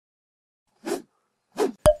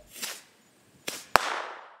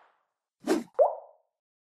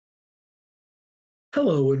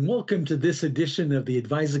Hello, and welcome to this edition of the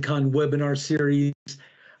Advisicon webinar series,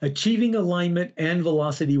 Achieving Alignment and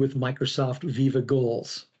Velocity with Microsoft Viva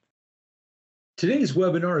Goals. Today's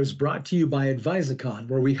webinar is brought to you by Advisicon,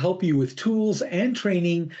 where we help you with tools and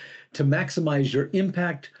training to maximize your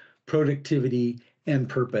impact, productivity, and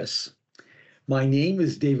purpose. My name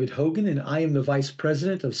is David Hogan, and I am the Vice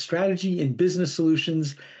President of Strategy and Business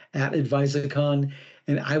Solutions at Advisicon,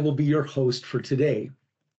 and I will be your host for today.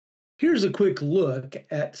 Here's a quick look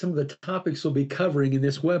at some of the topics we'll be covering in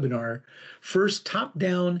this webinar. First,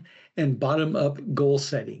 top-down and bottom-up goal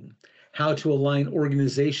setting, how to align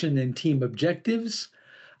organization and team objectives,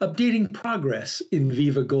 updating progress in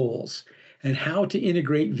Viva Goals, and how to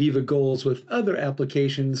integrate Viva Goals with other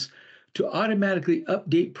applications to automatically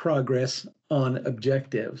update progress on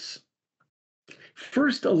objectives.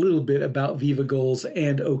 First, a little bit about Viva Goals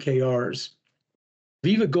and OKRs.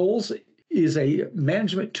 Viva Goals is a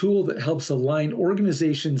management tool that helps align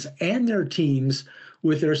organizations and their teams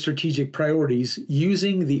with their strategic priorities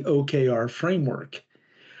using the OKR framework.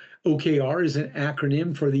 OKR is an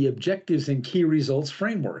acronym for the Objectives and Key Results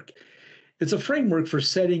Framework. It's a framework for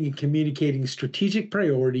setting and communicating strategic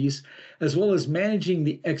priorities, as well as managing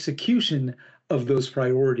the execution of those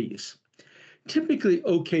priorities. Typically,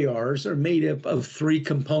 OKRs are made up of three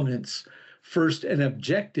components. First, an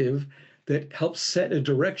objective that helps set a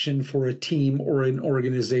direction for a team or an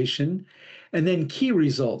organization, and then key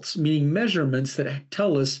results, meaning measurements that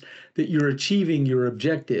tell us that you're achieving your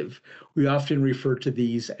objective. We often refer to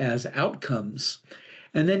these as outcomes.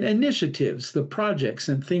 And then initiatives, the projects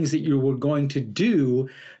and things that you were going to do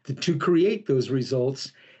to create those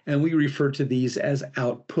results, and we refer to these as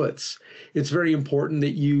outputs. It's very important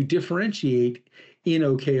that you differentiate in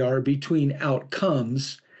OKR between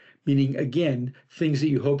outcomes, meaning, again, things that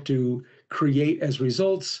you hope to create as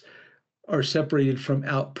results are separated from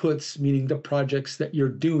outputs, meaning the projects that you're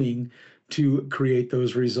doing to create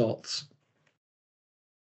those results.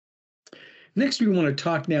 Next, we want to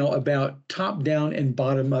talk now about top-down and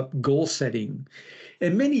bottom-up goal setting.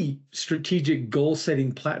 In many strategic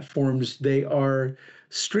goal-setting platforms, they are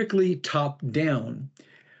strictly top-down,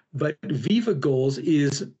 but Viva Goals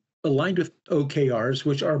is aligned with OKRs,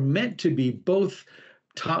 which are meant to be both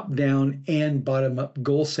top-down and bottom-up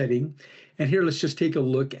goal setting. And here, let's just take a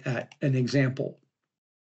look at an example.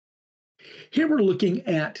 Here we're looking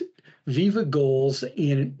at Viva Goals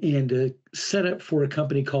and a setup for a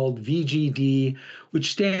company called VGD,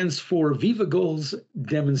 which stands for Viva Goals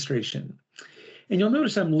Demonstration. And you'll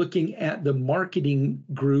notice I'm looking at the marketing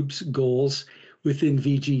group's goals within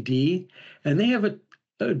VGD, and they have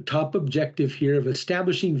a top objective here of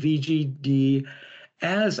establishing VGD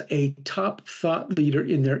as a top thought leader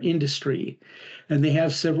in their industry. And they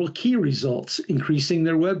have several key results, increasing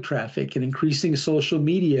their web traffic and increasing social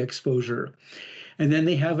media exposure. And then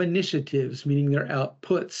they have initiatives, meaning their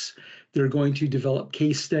outputs. They're going to develop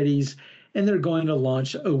case studies, and they're going to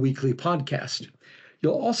launch a weekly podcast.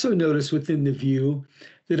 You'll also notice within the view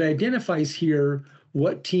that identifies here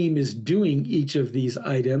what team is doing each of these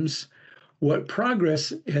items, what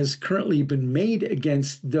progress has currently been made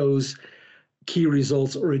against those key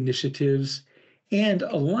results or initiatives, and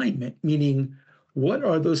alignment, meaning what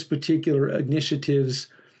are those particular initiatives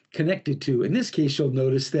connected to. In this case, you'll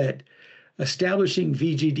notice that establishing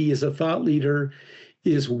VGD as a thought leader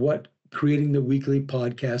is what creating the weekly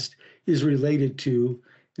podcast is related to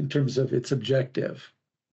in terms of its objective.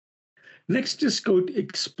 Next, just go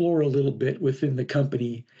explore a little bit within the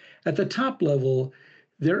company. At the top level,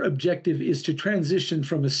 their objective is to transition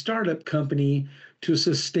from a startup company to a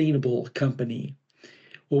sustainable company.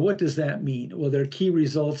 Well, what does that mean? Well, their key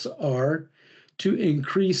results are to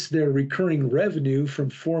increase their recurring revenue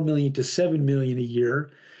from $4 million to $7 million a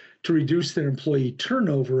year, to reduce their employee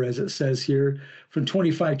turnover, as it says here, from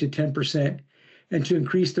 25 to 10%, and to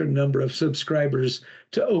increase their number of subscribers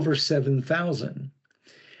to over 7,000.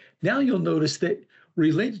 Now you'll notice that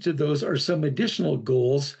related to those are some additional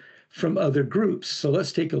goals from other groups. So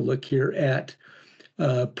let's take a look here at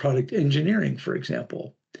product engineering, for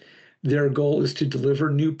example. Their goal is to deliver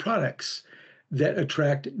new products that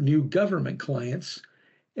attract new government clients.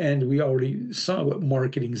 And we already saw what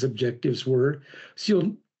marketing's objectives were.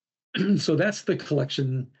 So that's the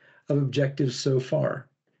collection of objectives so far.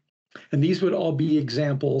 And these would all be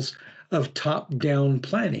examples of top-down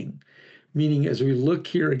planning, meaning as we look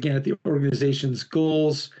here again at the organization's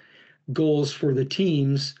goals for the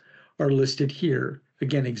teams are listed here.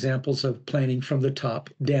 Again, examples of planning from the top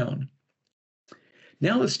down.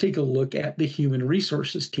 Now let's take a look at the human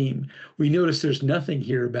resources team. We notice there's nothing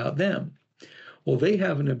here about them. Well, they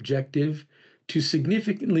have an objective to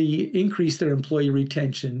significantly increase their employee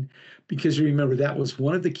retention, because you remember that was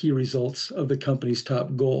one of the key results of the company's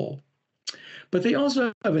top goal. But they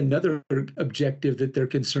also have another objective that they're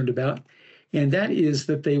concerned about, and that is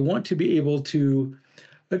that they want to be able to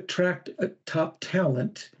attract a top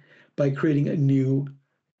talent by creating a new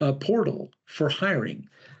portal for hiring.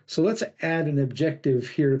 So let's add an objective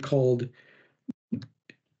here called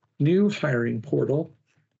new hiring portal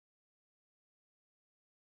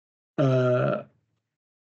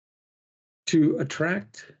to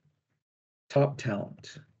attract top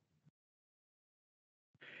talent.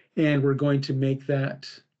 And we're going to make that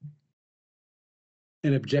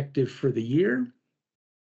an objective for the year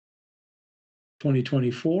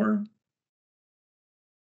 2024.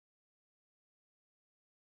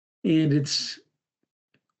 And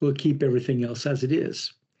we'll keep everything else as it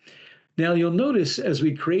is. Now you'll notice as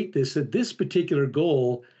we create this, that this particular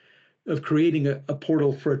goal of creating a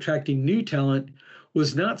portal for attracting new talent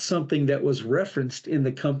was not something that was referenced in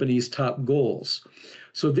the company's top goals.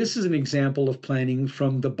 So this is an example of planning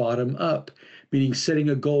from the bottom up, meaning setting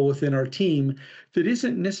a goal within our team that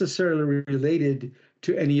isn't necessarily related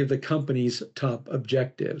to any of the company's top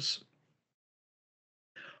objectives.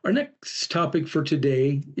 Our next topic for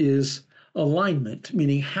today is alignment,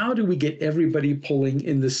 meaning how do we get everybody pulling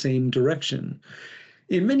in the same direction?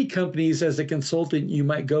 In many companies, as a consultant, you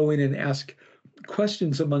might go in and ask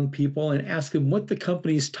questions among people and ask them what the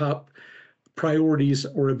company's top priorities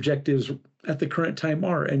or objectives at the current time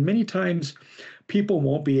are. And many times people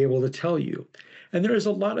won't be able to tell you. And there is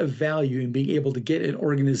a lot of value in being able to get an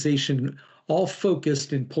organization all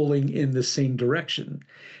focused and pulling in the same direction.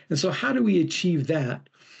 And so how do we achieve that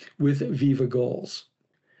with Viva Goals?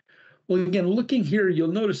 Well, again, looking here, you'll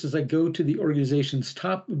notice as I go to the organization's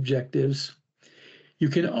top objectives, you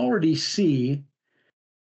can already see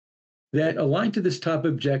that aligned to this top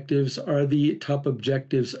objectives are the top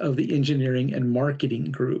objectives of the engineering and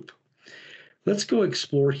marketing group. Let's go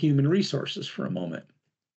explore human resources for a moment.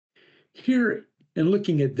 Here, in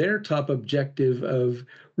looking at their top objective of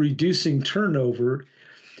reducing turnover,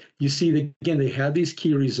 you see that, again, they have these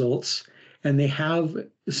key results and they have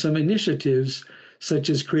some initiatives such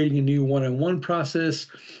as creating a new one-on-one process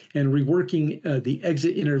and reworking the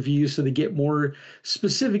exit interview so they get more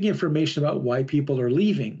specific information about why people are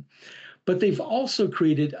leaving. But they've also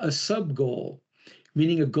created a sub-goal,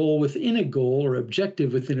 meaning a goal within a goal or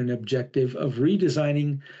objective within an objective of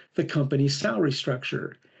redesigning the company's salary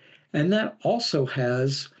structure. And that also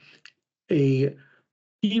has a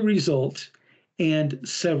key result and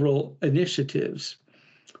several initiatives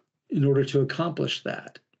in order to accomplish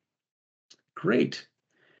that. Great.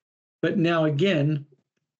 But now again,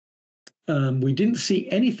 we didn't see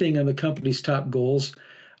anything on the company's top goals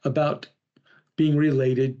about being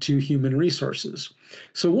related to human resources.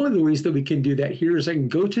 So one of the ways that we can do that here is I can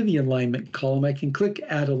go to the alignment column, I can click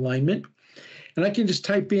add alignment, and I can just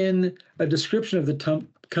type in a description of the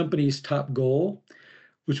company's top goal,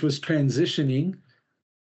 which was transitioning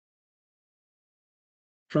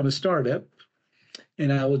from a startup,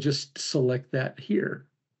 and I will just select that here.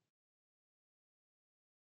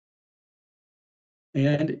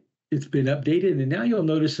 And it's been updated, and now you'll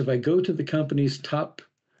notice if I go to the company's top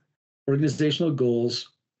organizational goals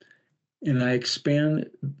and I expand,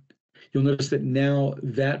 you'll notice that now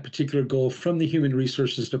that particular goal from the Human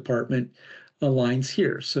Resources Department aligns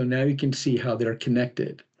here. So now you can see how they're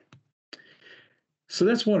connected. So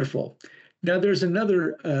that's wonderful. Now there's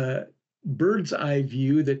another bird's eye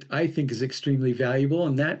view that I think is extremely valuable,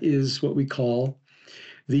 and that is what we call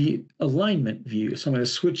the alignment view. So I'm going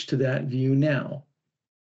to switch to that view now.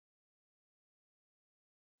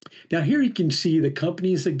 Now here you can see the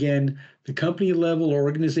companies, again, the company level or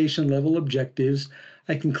organization level objectives.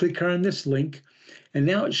 I can click on this link, and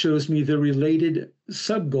now it shows me the related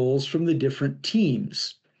sub-goals from the different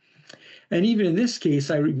teams. And even in this case,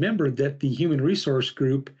 I remembered that the human resource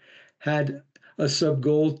group had a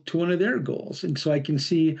sub-goal to one of their goals. And so I can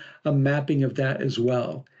see a mapping of that as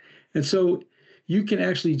well. And so you can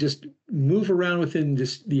actually just move around within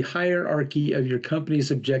the hierarchy of your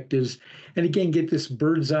company's objectives, and again, get this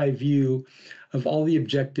bird's eye view of all the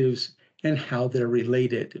objectives and how they're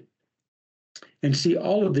related, and see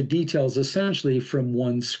all of the details essentially from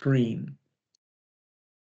one screen.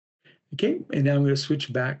 Okay, and now I'm going to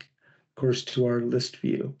switch back, of course, to our list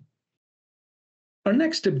view. Our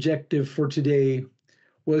next objective for today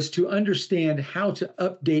was to understand how to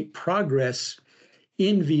update progress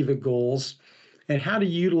in Viva Goals and how to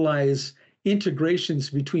utilize integrations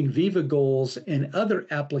between Viva Goals and other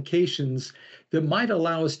applications that might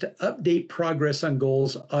allow us to update progress on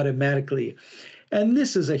goals automatically. And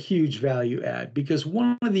this is a huge value add because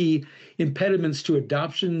one of the impediments to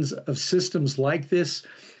adoptions of systems like this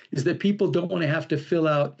is that people don't want to have to fill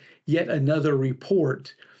out yet another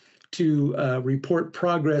report to report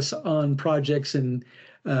progress on projects and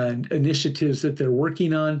initiatives that they're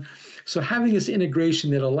working on. So having this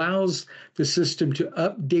integration that allows the system to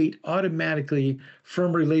update automatically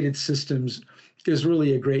from related systems is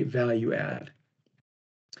really a great value add.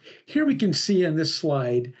 Here we can see on this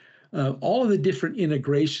slide all of the different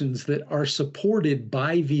integrations that are supported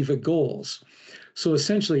by Viva Goals. So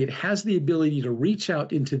essentially, it has the ability to reach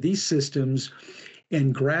out into these systems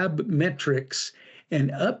and grab metrics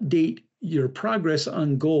and update your progress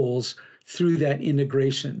on goals through that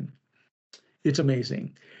integration. It's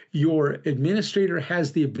amazing. Your administrator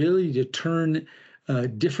has the ability to turn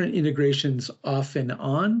different integrations off and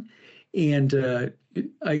on. And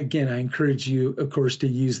again, I encourage you, of course, to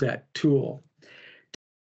use that tool.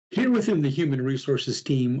 Here within the human resources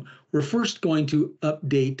team, we're first going to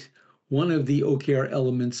update one of the OKR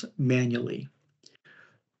elements manually.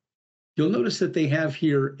 You'll notice that they have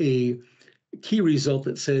here a key result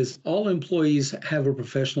that says all employees have a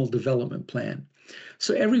professional development plan.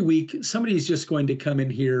 So every week, somebody is just going to come in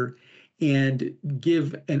here and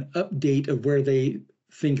give an update of where they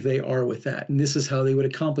think they are with that. And this is how they would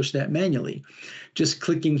accomplish that manually. Just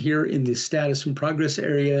clicking here in the status and progress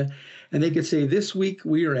area, and they could say, this week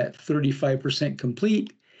we are at 35%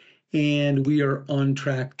 complete, and we are on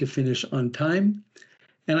track to finish on time.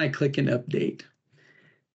 And I click an update.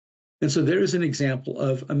 And so there is an example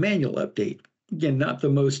of a manual update. Again, not the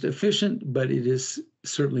most efficient, but it is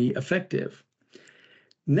certainly effective.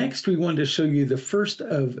 Next, we wanted to show you the first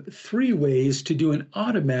of 3 ways to do an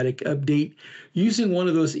automatic update using one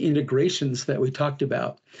of those integrations that we talked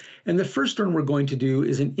about. And the first one we're going to do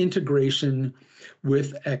is an integration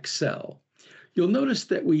with Excel. You'll notice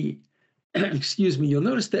that we, you'll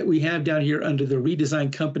notice that we have down here under the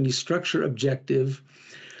redesign company structure objective,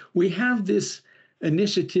 we have this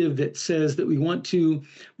initiative that says that we want to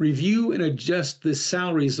review and adjust the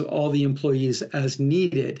salaries of all the employees as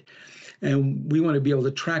needed. And we want to be able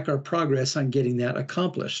to track our progress on getting that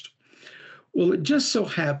accomplished. Well, it just so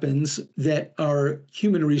happens that our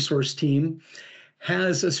human resource team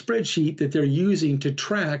has a spreadsheet that they're using to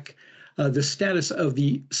track the status of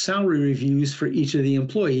the salary reviews for each of the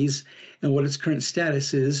employees and what its current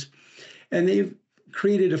status is. And they've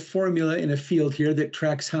created a formula in a field here that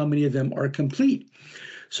tracks how many of them are complete.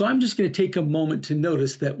 So I'm just going to take a moment to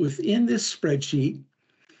notice that within this spreadsheet,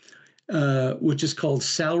 which is called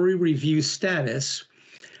salary review status,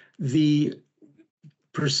 the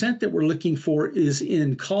percent that we're looking for is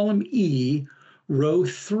in column E, row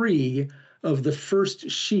 3 of the first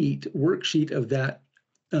worksheet of that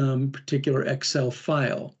particular Excel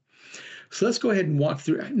file. So let's go ahead and walk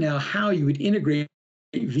through now how you would integrate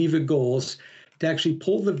Viva Goals to actually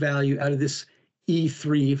pull the value out of this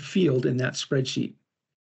E3 field in that spreadsheet.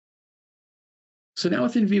 So now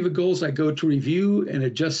within Viva Goals, I go to review and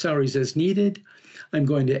adjust salaries as needed. I'm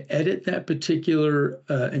going to edit that particular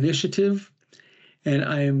initiative, and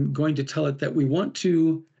I am going to tell it that we want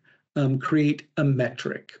to create a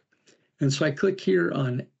metric. And so I click here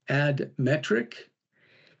on Add Metric,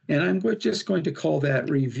 and I'm just going to call that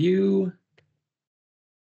Review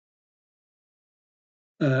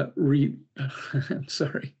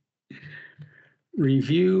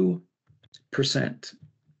Review percent.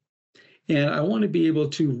 And I want to be able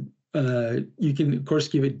to, you can, of course,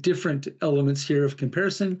 give it different elements here of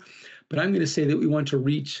comparison, but I'm going to say that we want to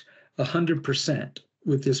reach 100%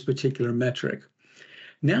 with this particular metric.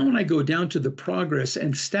 Now, when I go down to the progress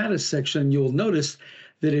and status section, you'll notice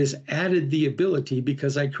that it has added the ability,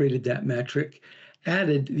 because I created that metric,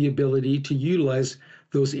 added the ability to utilize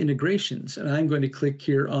those integrations. And I'm going to click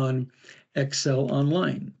here on Excel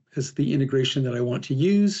Online as the integration that I want to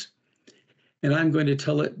use. And I'm going to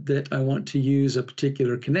tell it that I want to use a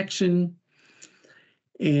particular connection,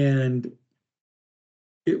 and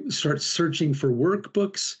it starts searching for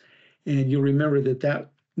workbooks. And you'll remember that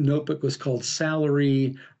that notebook was called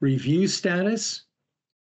Salary Review Status.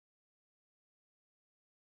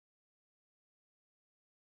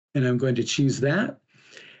 And I'm going to choose that.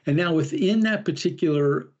 And now within that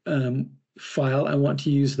particular file, I want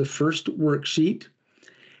to use the first worksheet.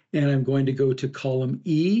 And I'm going to go to column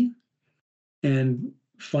E and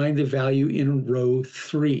find the value in row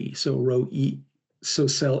 3. So row E, so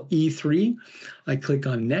cell E3, I click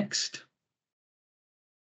on Next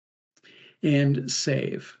and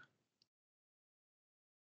Save.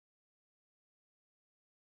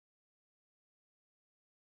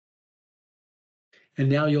 And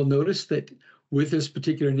now you'll notice that with this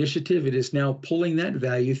particular initiative, it is now pulling that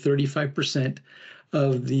value, 35%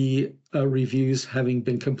 of the reviews having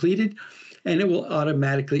been completed, and it will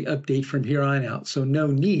automatically update from here on out. So no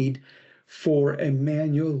need for a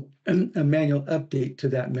manual update to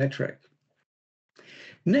that metric.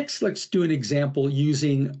 Next, let's do an example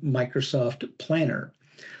using Microsoft Planner.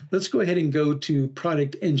 Let's go ahead and go to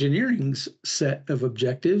Product Engineering's set of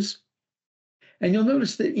objectives. And you'll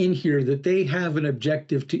notice that in here that they have an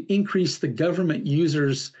objective to increase the government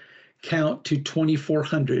users count to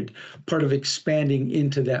 2,400, part of expanding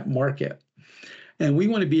into that market. And we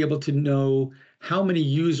want to be able to know how many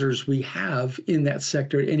users we have in that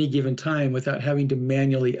sector at any given time without having to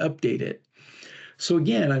manually update it. So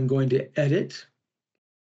again, I'm going to edit,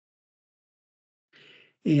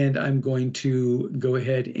 and I'm going to go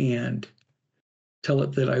ahead and tell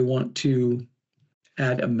it that I want to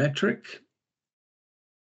add a metric.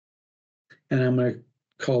 And I'm going to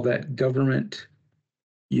call that government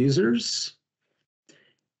users.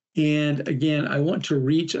 And again, I want to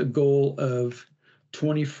reach a goal of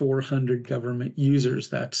 2,400 government users.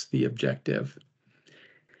 That's the objective.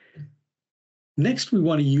 Next, we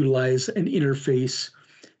want to utilize an interface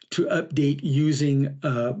to update using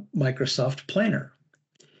Microsoft Planner.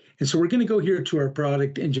 And so we're going to go here to our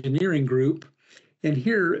product engineering group. And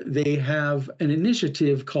here they have an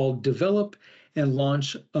initiative called Develop and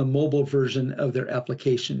Launch a Mobile Version of their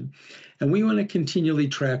application. And we want to continually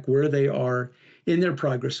track where they are in their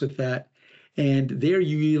progress with that. And they're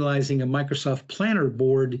utilizing a Microsoft Planner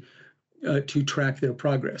board to track their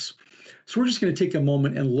progress. So we're just going to take a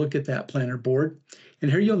moment and look at that Planner board.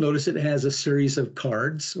 And here you'll notice it has a series of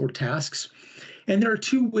cards or tasks. And there are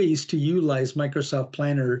two ways to utilize Microsoft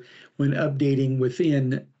Planner when updating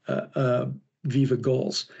within Viva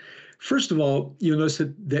Goals. First of all, you'll notice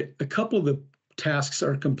that a couple of the tasks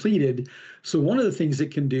are completed. So one of the things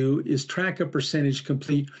it can do is track a percentage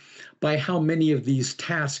complete by how many of these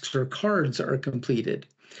tasks or cards are completed.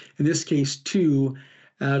 In this case, 2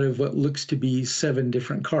 out of what looks to be 7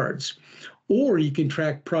 different cards. Or you can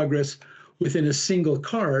track progress within a single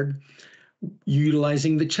card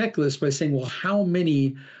utilizing the checklist by saying, well, how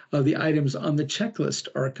many of the items on the checklist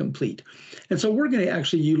are complete? And so we're going to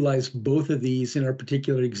actually utilize both of these in our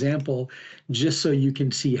particular example, just so you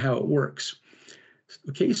can see how it works.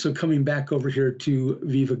 Okay, so coming back over here to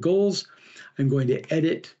Viva Goals, I'm going to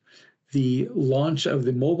edit the launch of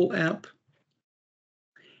the mobile app.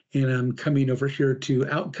 And I'm coming over here to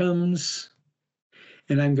Outcomes,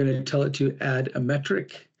 and I'm going to tell it to add a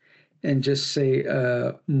metric and just say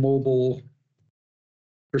mobile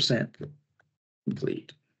percent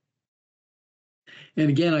complete. And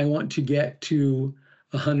again, I want to get to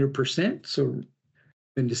 100%. So I'm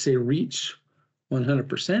going to say reach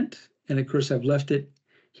 100%. And of course, I've left it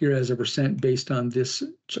here as a percent based on this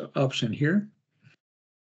option here.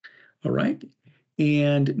 All right.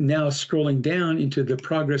 And now scrolling down into the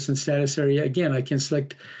progress and status area, again, I can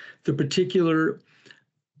select the particular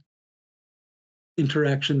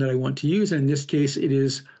interaction that I want to use. And in this case, it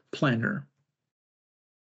is Planner.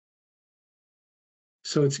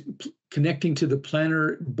 So it's connecting to the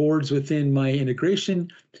Planner boards within my integration,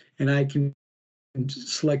 and I can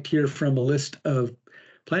select here from a list of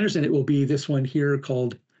planners, and it will be this one here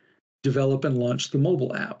called Develop and Launch the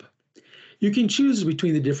Mobile App. You can choose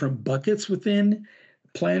between the different buckets within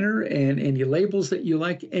Planner and any labels that you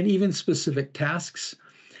like, and even specific tasks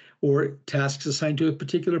or tasks assigned to a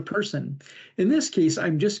particular person. In this case,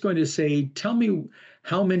 I'm just going to say, tell me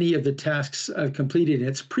how many of the tasks I've completed. And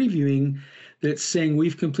it's previewing that it's saying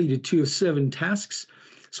we've completed 2 of 7 tasks.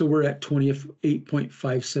 So we're at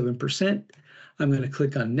 28.57%. I'm going to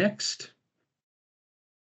click on Next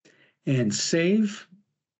and Save.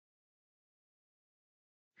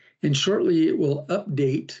 And shortly it will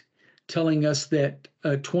update, telling us that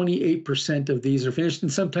 28% of these are finished.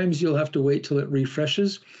 And sometimes you'll have to wait till it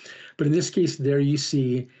refreshes. But in this case, there you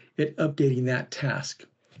see it updating that task.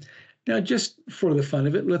 Now, just for the fun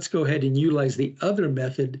of it, let's go ahead and utilize the other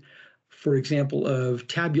method, for example, of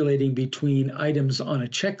tabulating between items on a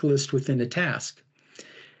checklist within a task.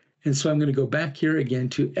 And so I'm going to go back here again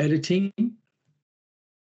to editing.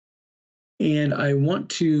 And I want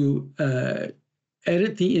to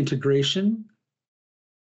edit the integration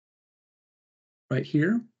right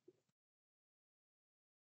here.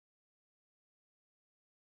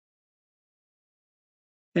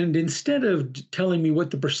 And instead of telling me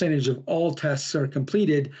what the percentage of all tasks are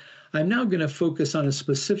completed, I'm now going to focus on a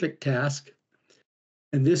specific task.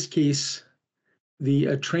 In this case,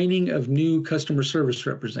 the training of new customer service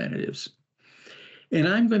representatives. And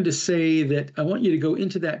I'm going to say that I want you to go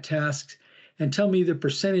into that task and tell me the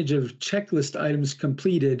percentage of checklist items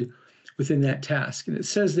completed within that task. And it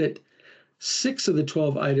says that 6 of the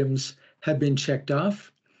 12 items have been checked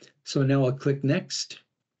off. So now I'll click Next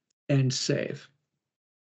and Save.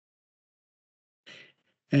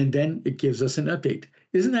 And then it gives us an update.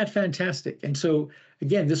 Isn't that fantastic? And so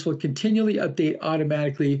again, this will continually update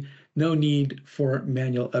automatically, no need for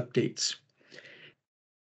manual updates.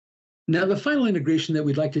 Now, the final integration that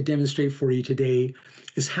we'd like to demonstrate for you today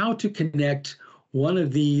is how to connect one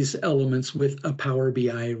of these elements with a Power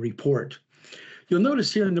BI report. You'll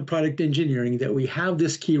notice here in the product engineering that we have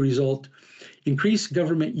this key result, increase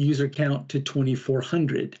government user count to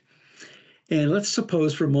 2,400. And let's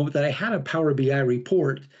suppose for a moment that I had a Power BI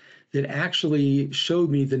report that actually showed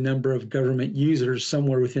me the number of government users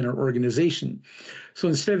somewhere within our organization. So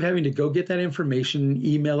instead of having to go get that information,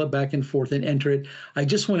 email it back and forth and enter it, I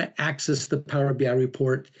just want to access the Power BI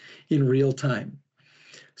report in real time.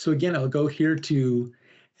 So again, I'll go here to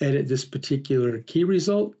edit this particular key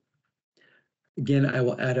result. Again, I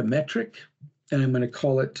will add a metric, and I'm going to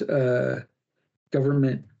call it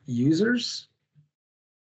government users.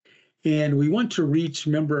 And we want to reach,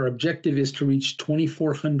 remember, our objective is to reach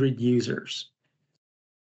 2,400 users.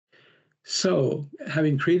 So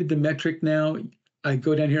having created the metric now, I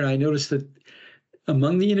go down here and I notice that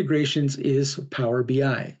among the integrations is Power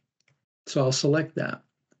BI. So I'll select that.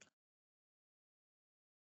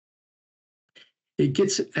 It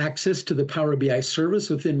gets access to the Power BI service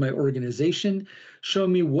within my organization,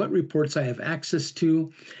 showing me what reports I have access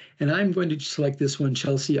to. And I'm going to select this one,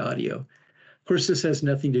 Chelsea Audio. Of course, this has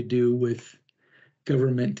nothing to do with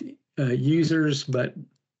government users, but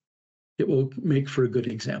it will make for a good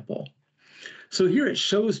example. So here it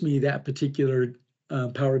shows me that particular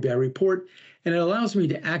Power BI report, and it allows me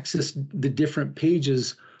to access the different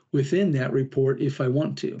pages within that report if I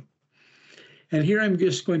want to. And here I'm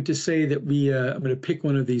just going to say that I'm going to pick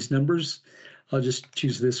one of these numbers. I'll just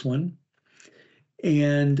choose this one,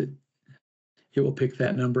 and it will pick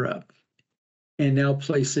that number up and now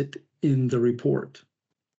place it in the report.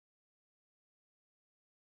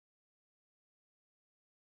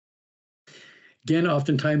 Again,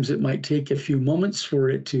 oftentimes it might take a few moments for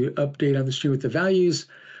it to update on the screen with the values,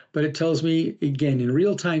 but it tells me, again, in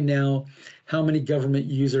real time now, how many government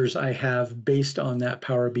users I have based on that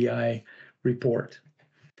Power BI report.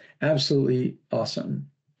 Absolutely awesome.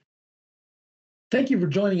 Thank you for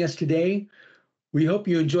joining us today. We hope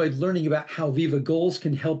you enjoyed learning about how Viva Goals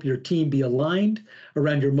can help your team be aligned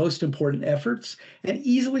around your most important efforts and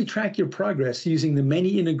easily track your progress using the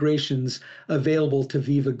many integrations available to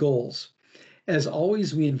Viva Goals. As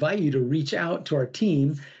always, we invite you to reach out to our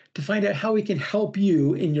team to find out how we can help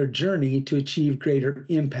you in your journey to achieve greater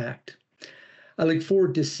impact. I look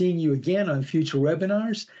forward to seeing you again on future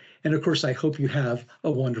webinars, and of course, I hope you have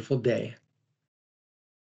a wonderful day.